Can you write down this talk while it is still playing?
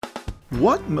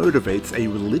What motivates a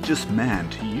religious man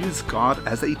to use God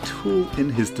as a tool in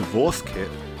his divorce kit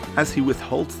as he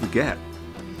withholds the gett?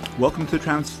 Welcome to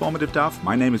Transformative Daf.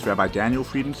 My name is Rabbi Daniel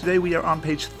Fried, and today we are on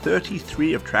page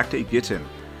 33 of Tractate Gittin,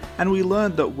 and we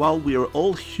learned that while we are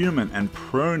all human and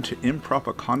prone to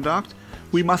improper conduct,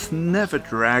 we must never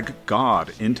drag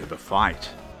God into the fight.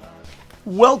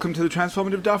 Welcome to the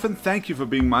Transformative Daf, and thank you for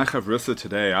being my chavrusa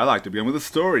today. I like to begin with a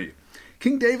story.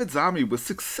 King David's army was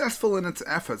successful in its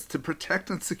efforts to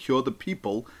protect and secure the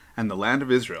people and the land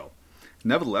of Israel.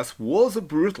 Nevertheless, wars are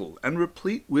brutal and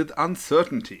replete with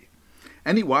uncertainty.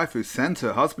 Any wife who sends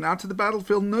her husband out to the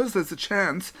battlefield knows there's a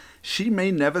chance she may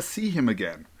never see him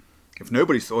again. If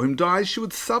nobody saw him die, she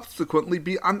would subsequently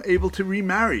be unable to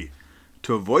remarry.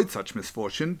 To avoid such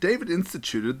misfortune, David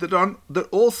instituted that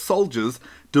all soldiers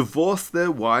divorce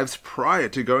their wives prior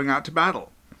to going out to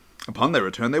battle. Upon their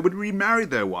return, they would remarry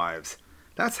their wives.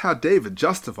 That's how David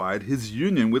justified his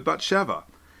union with Bathsheba.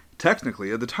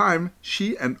 Technically, at the time,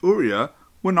 she and Uriah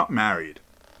were not married.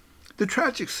 The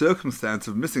tragic circumstance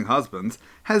of missing husbands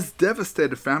has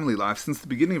devastated family life since the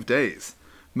beginning of days.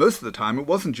 Most of the time, it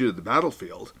wasn't due to the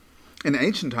battlefield. In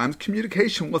ancient times,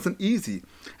 communication wasn't easy,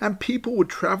 and people would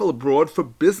travel abroad for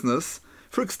business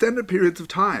for extended periods of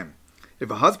time. If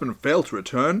a husband failed to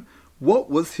return, what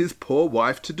was his poor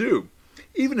wife to do?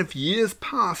 Even if years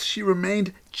passed, she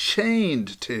remained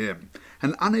chained to him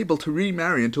and unable to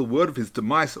remarry until word of his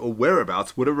demise or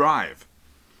whereabouts would arrive.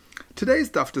 Today's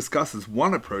daf discusses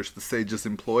one approach the sages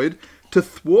employed to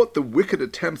thwart the wicked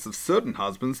attempts of certain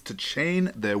husbands to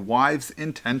chain their wives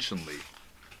intentionally.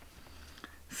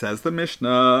 Says the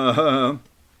Mishnah,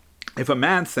 if a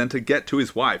man sent a gett to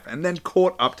his wife and then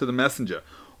caught up to the messenger,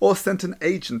 or sent an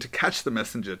agent to catch the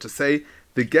messenger to say,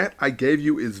 the gett I gave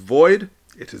you is void,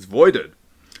 it is voided.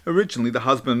 Originally, the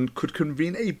husband could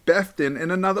convene a beth-din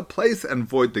in another place and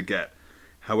void the gett.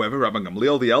 However, Rabbi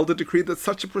Gamliel the elder decreed that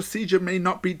such a procedure may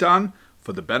not be done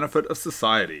for the benefit of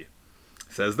society.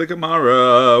 Says the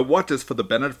Gemara, what does for the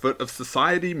benefit of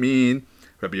society mean?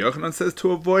 Rabbi Yochanan says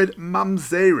to avoid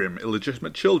mamzerim,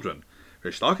 illegitimate children.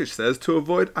 Rish Lakish says to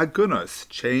avoid agunos,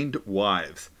 chained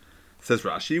wives. Says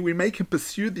Rashi, we make him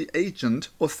pursue the agent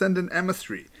or send an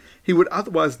emissary. He would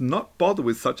otherwise not bother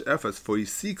with such efforts, for he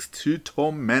seeks to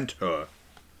torment her.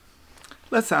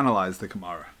 Let's analyze the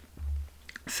Gemara.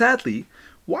 Sadly,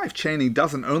 wife chaining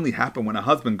doesn't only happen when a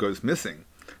husband goes missing.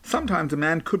 Sometimes a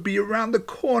man could be around the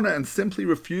corner and simply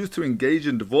refuse to engage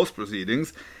in divorce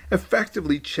proceedings,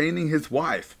 effectively chaining his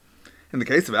wife. In the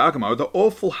case of our Gemara, the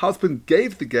awful husband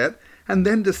gave the gett and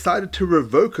then decided to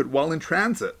revoke it while in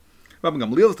transit. Rabbi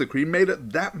Gamliel's decree made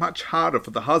it that much harder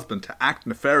for the husband to act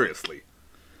nefariously.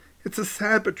 It's a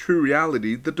sad but true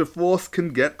reality that divorce can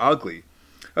get ugly.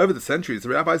 Over the centuries, the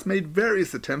rabbis made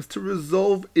various attempts to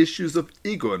resolve issues of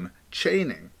igun,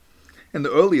 chaining. In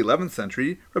the early 11th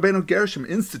century, Rabbeinu Gershom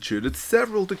instituted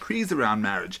several decrees around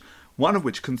marriage, one of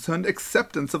which concerned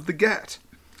acceptance of the gett.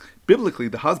 Biblically,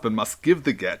 the husband must give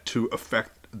the gett to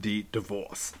effect the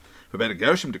divorce. Rabbeinu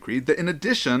Gershom decreed that in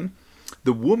addition,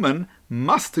 the woman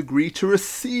must agree to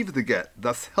receive the gett,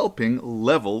 thus helping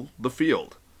level the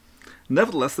field.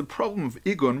 Nevertheless, the problem of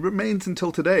igun remains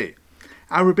until today.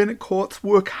 Our rabbinic courts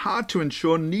work hard to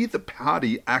ensure neither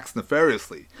party acts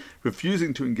nefariously,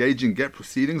 refusing to engage in gett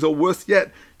proceedings, or worse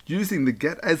yet, using the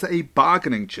gett as a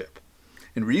bargaining chip.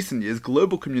 In recent years,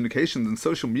 global communications and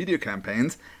social media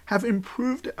campaigns have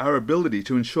improved our ability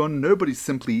to ensure nobody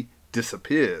simply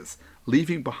disappears,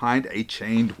 leaving behind a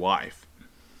chained wife.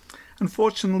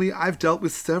 Unfortunately, I've dealt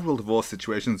with several divorce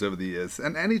situations over the years,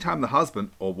 and any time the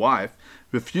husband or wife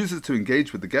refuses to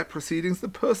engage with the gett proceedings, the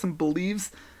person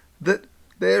believes that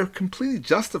they are completely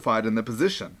justified in their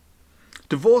position.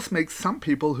 Divorce makes some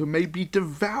people who may be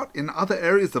devout in other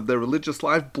areas of their religious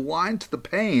life blind to the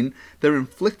pain they're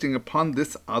inflicting upon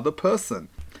this other person,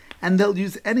 and they'll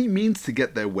use any means to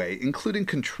get their way, including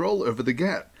control over the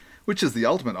gett. Which is the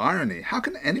ultimate irony. How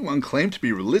can anyone claim to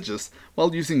be religious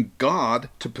while using God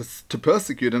to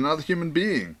persecute another human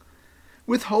being?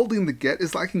 Withholding the gett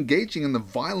is like engaging in the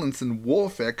violence and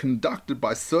warfare conducted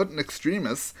by certain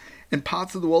extremists in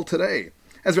parts of the world today.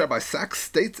 As Rabbi Sachs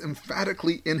states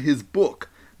emphatically in his book,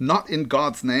 Not in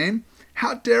God's Name,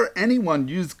 how dare anyone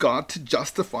use God to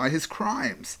justify his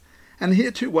crimes? And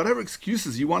here too, whatever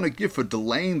excuses you want to give for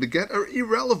delaying the gett are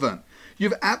irrelevant. You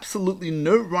have absolutely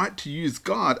no right to use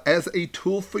God as a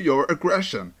tool for your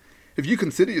aggression. If you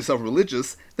consider yourself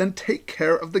religious, then take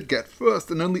care of the gett first,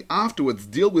 and only afterwards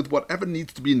deal with whatever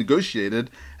needs to be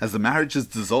negotiated as the marriage is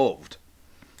dissolved.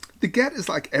 The gett is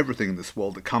like everything in this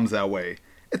world that comes our way.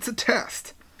 It's a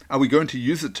test. Are we going to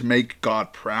use it to make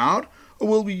God proud, or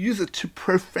will we use it to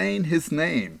profane his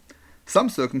name? Some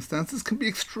circumstances can be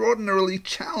extraordinarily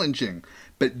challenging,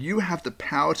 but you have the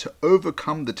power to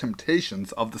overcome the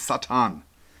temptations of the Satan.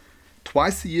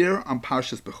 Twice a year on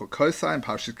Parshas Bechokosai and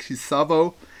Parshas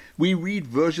Kisavo, we read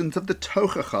versions of the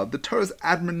Tochacha, the Torah's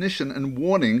admonition and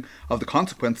warning of the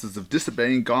consequences of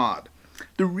disobeying God.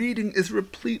 The reading is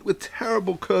replete with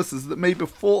terrible curses that may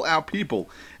befall our people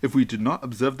if we do not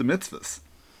observe the mitzvahs.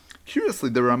 Curiously,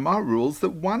 the Ramah rules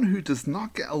that one who does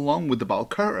not get along with the Baal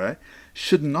Koreh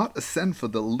should not ascend for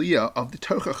the Aliyah of the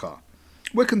Tochacha.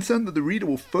 We're concerned that the reader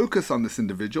will focus on this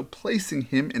individual, placing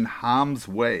him in harm's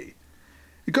way.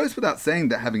 It goes without saying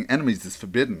that having enemies is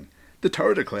forbidden. The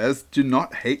Torah declares, "Do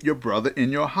not hate your brother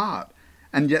in your heart."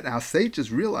 And yet our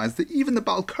sages realize that even the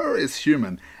Baal Koreh is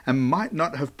human and might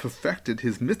not have perfected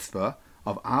his mitzvah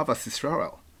of Avas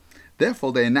Yisrael.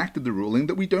 Therefore, they enacted the ruling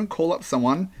that we don't call up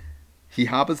someone he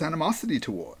harbors animosity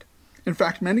toward. In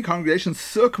fact, many congregations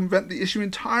circumvent the issue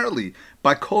entirely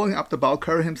by calling up the Baal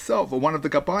Koreh himself or one of the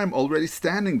Gabbaim already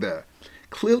standing there.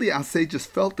 Clearly, our sages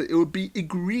felt that it would be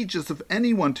egregious of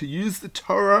anyone to use the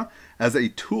Torah as a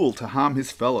tool to harm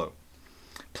his fellow.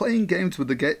 Playing games with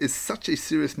the gett is such a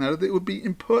serious matter that it would be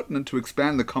impertinent to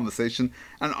expand the conversation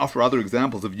and offer other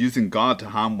examples of using God to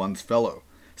harm one's fellow.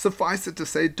 Suffice it to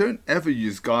say, don't ever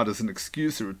use God as an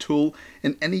excuse or a tool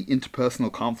in any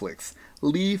interpersonal conflicts.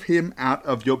 Leave him out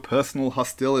of your personal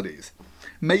hostilities.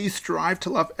 May you strive to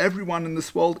love everyone in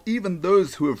this world, even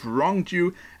those who have wronged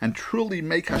you, and truly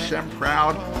make Hashem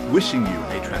proud. Wishing you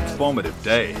a transformative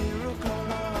day.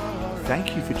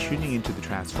 Thank you for tuning into the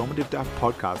Transformative Daf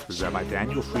podcast with Rabbi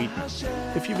Daniel Friedman.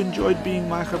 If you've enjoyed being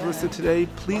my chavrusa today,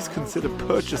 please consider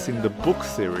purchasing the book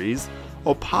series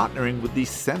or partnering with the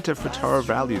Center for Torah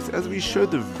Values as we show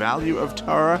the value of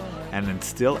Torah and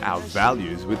instill our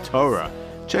values with Torah.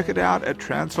 Check it out at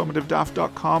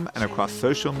transformativedaf.com and across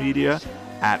social media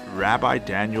at Rabbi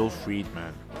Daniel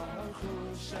Friedman.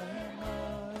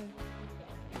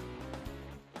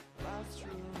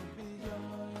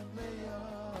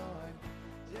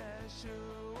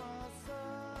 Sure.